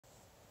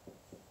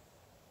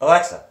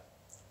Alexa,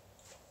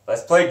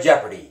 let's play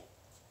Jeopardy.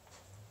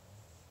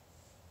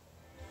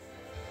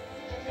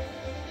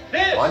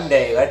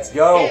 Monday, let's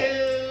go.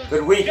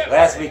 Good week. Jeopardy.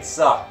 Last week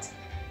sucked.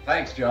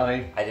 Thanks,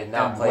 Johnny. I did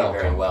not And play very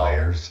welcome, well.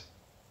 Players.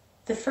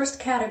 The first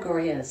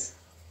category is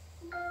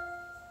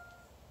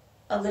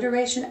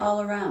alliteration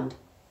all around.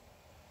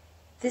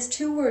 This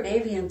two-word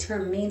avian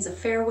term means a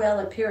farewell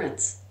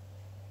appearance.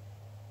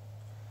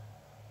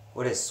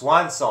 What is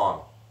swan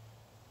song?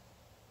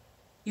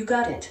 You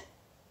got it.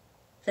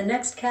 The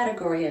next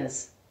category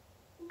is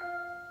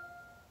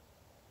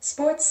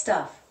sports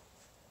stuff.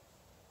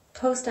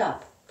 Post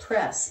up,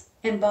 press,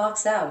 and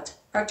box out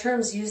are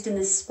terms used in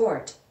this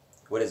sport.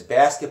 What is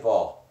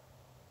basketball?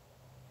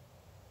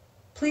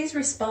 Please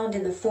respond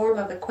in the form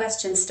of a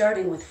question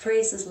starting with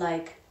phrases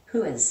like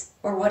who is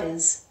or what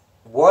is.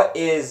 What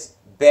is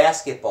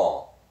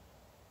basketball?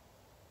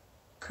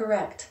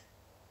 Correct.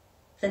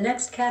 The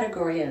next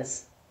category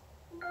is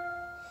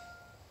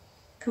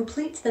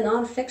completes the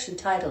nonfiction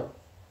title.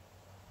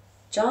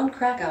 John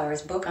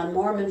Krakauer's book on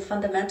Mormon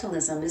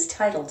fundamentalism is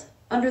titled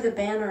Under the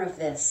Banner of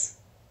This.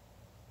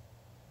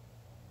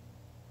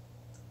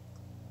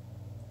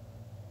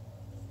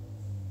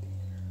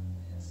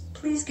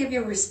 Please give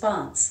your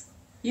response.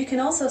 You can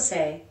also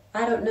say,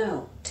 I don't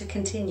know, to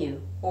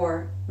continue,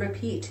 or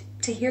repeat,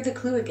 to hear the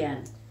clue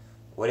again.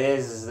 What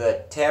is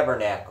the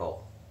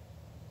tabernacle?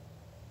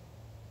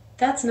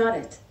 That's not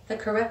it. The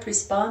correct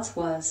response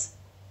was,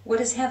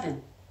 what is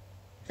heaven?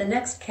 The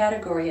next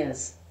category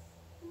is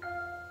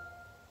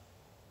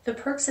the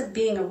perks of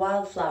being a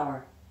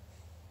wildflower.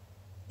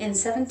 In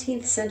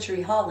 17th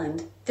century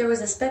Holland, there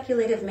was a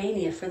speculative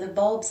mania for the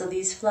bulbs of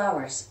these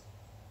flowers.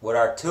 What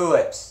are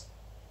tulips?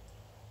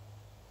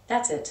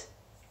 That's it.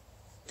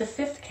 The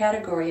fifth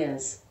category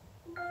is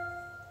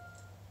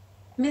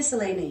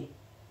Miscellany.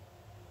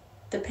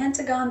 The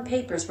Pentagon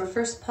Papers were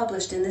first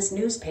published in this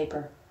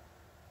newspaper.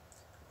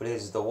 What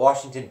is the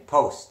Washington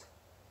Post?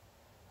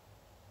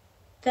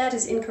 That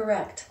is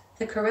incorrect.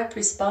 The correct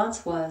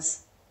response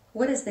was,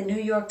 what is the New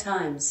York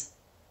Times?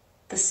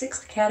 The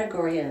sixth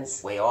category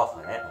is Way off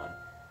on that one.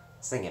 I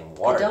was thinking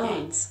Watergate.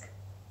 Gdansk.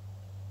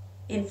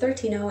 In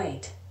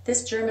 1308,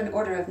 this German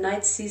order of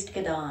knights seized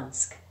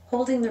Gdansk,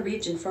 holding the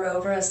region for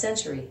over a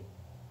century.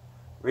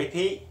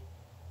 Repeat.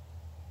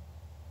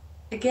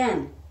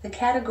 Again, the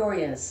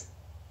category is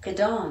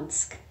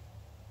Gdansk.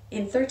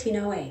 In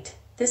 1308,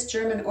 this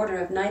German order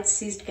of knights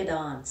seized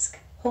Gdansk,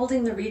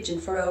 holding the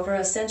region for over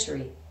a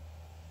century.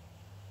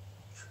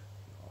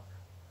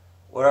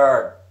 What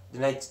are the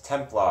Knights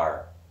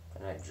Templar?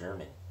 They're not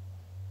German.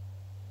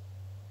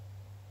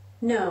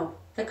 No,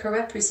 the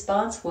correct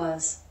response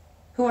was,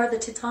 who are the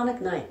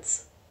Teutonic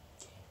Knights?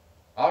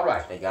 All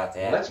right. They got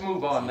that. Let's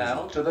move on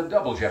now to the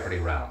Double Jeopardy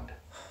round.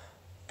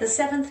 The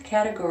seventh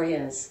category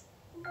is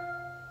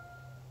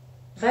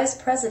Vice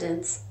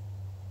Presidents.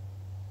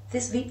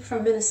 This Veep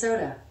from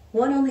Minnesota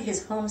won only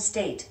his home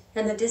state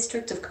and the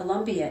District of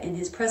Columbia in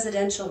his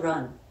presidential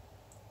run.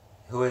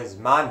 Who is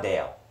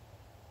Mondale?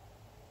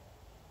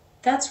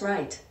 That's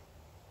right.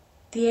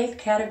 The eighth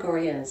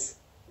category is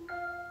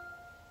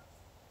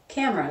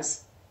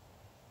cameras.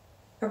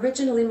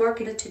 Originally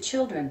marketed to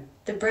children,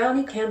 the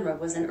Brownie camera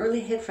was an early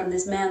hit from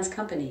this man's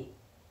company.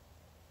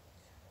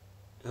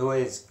 Who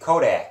is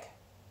Kodak?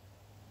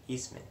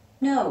 Eastman.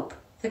 Nope.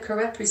 The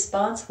correct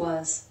response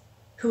was,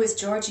 who is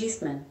George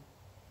Eastman?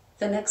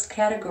 The next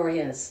category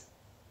is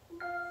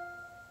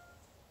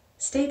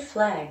state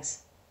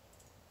flags.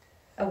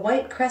 A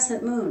white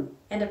crescent moon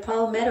and a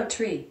palmetto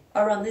tree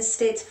are on this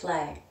state's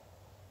flag.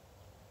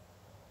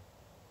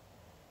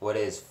 What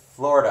is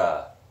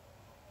Florida?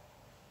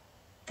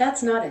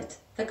 That's not it.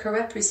 The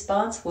correct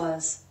response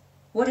was,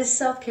 what is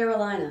South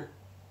Carolina?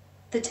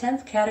 The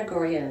 10th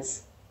category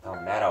is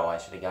Palmetto. I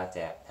should have got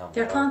that. Palmetto.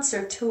 their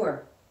concert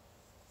tour.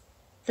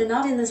 The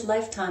Not in This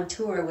Lifetime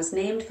tour was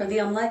named for the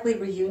unlikely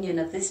reunion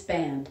of this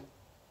band.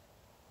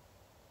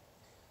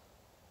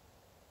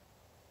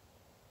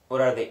 What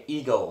are the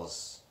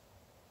Eagles?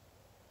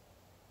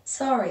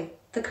 Sorry,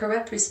 the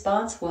correct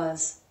response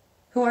was,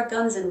 who are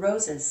Guns N'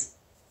 Roses?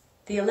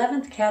 The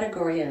 11th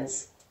category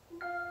is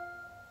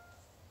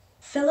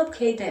Philip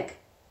K. Dick.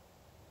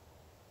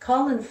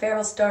 Colin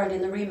Farrell starred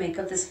in the remake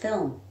of this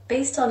film,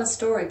 based on a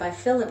story by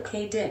Philip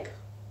K. Dick.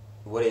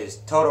 What is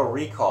Total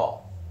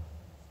Recall?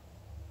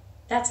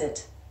 That's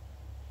it.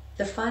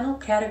 The final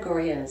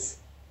category is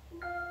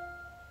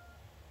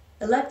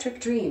Electric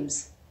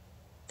Dreams.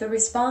 The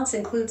response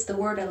includes the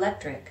word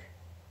electric.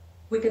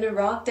 We're gonna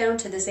rock down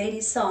to this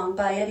 80s song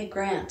by Eddie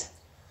Grant.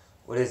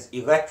 What is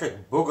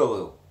Electric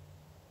Boogaloo?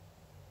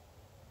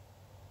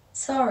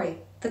 Sorry,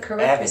 the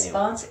correct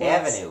response was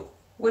Avenue.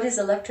 what is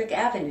Electric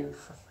Avenue?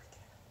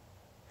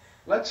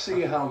 Let's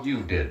see how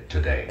you did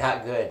today.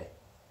 Not good.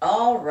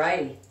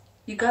 Alrighty,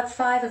 you got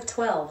 5 of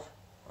 12.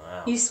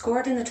 Wow. You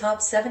scored in the top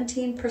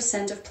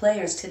 17% of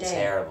players today.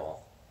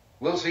 Terrible.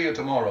 We'll see you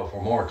tomorrow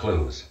for more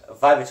clues.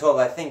 5 to 12,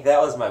 I think that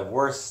was my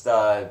worst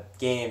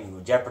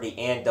game, Jeopardy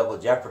and Double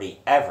Jeopardy,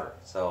 ever.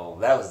 So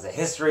that was the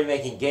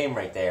history-making game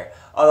right there.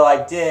 Although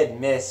I did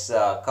miss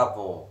a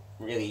couple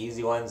really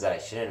easy ones that I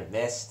shouldn't have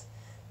missed.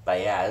 But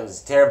yeah, it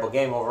was a terrible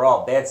game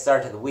overall. Bad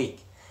start to the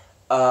week.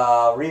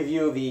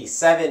 Review the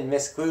 7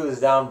 missed clues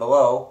down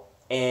below.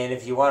 And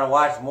if you want to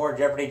watch more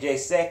Jeopardy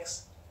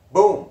J6,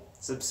 boom,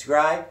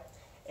 subscribe.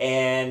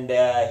 And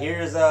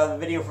here's the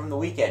video from the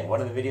weekend, one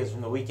of the videos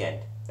from the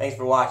weekend. Thanks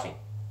for watching.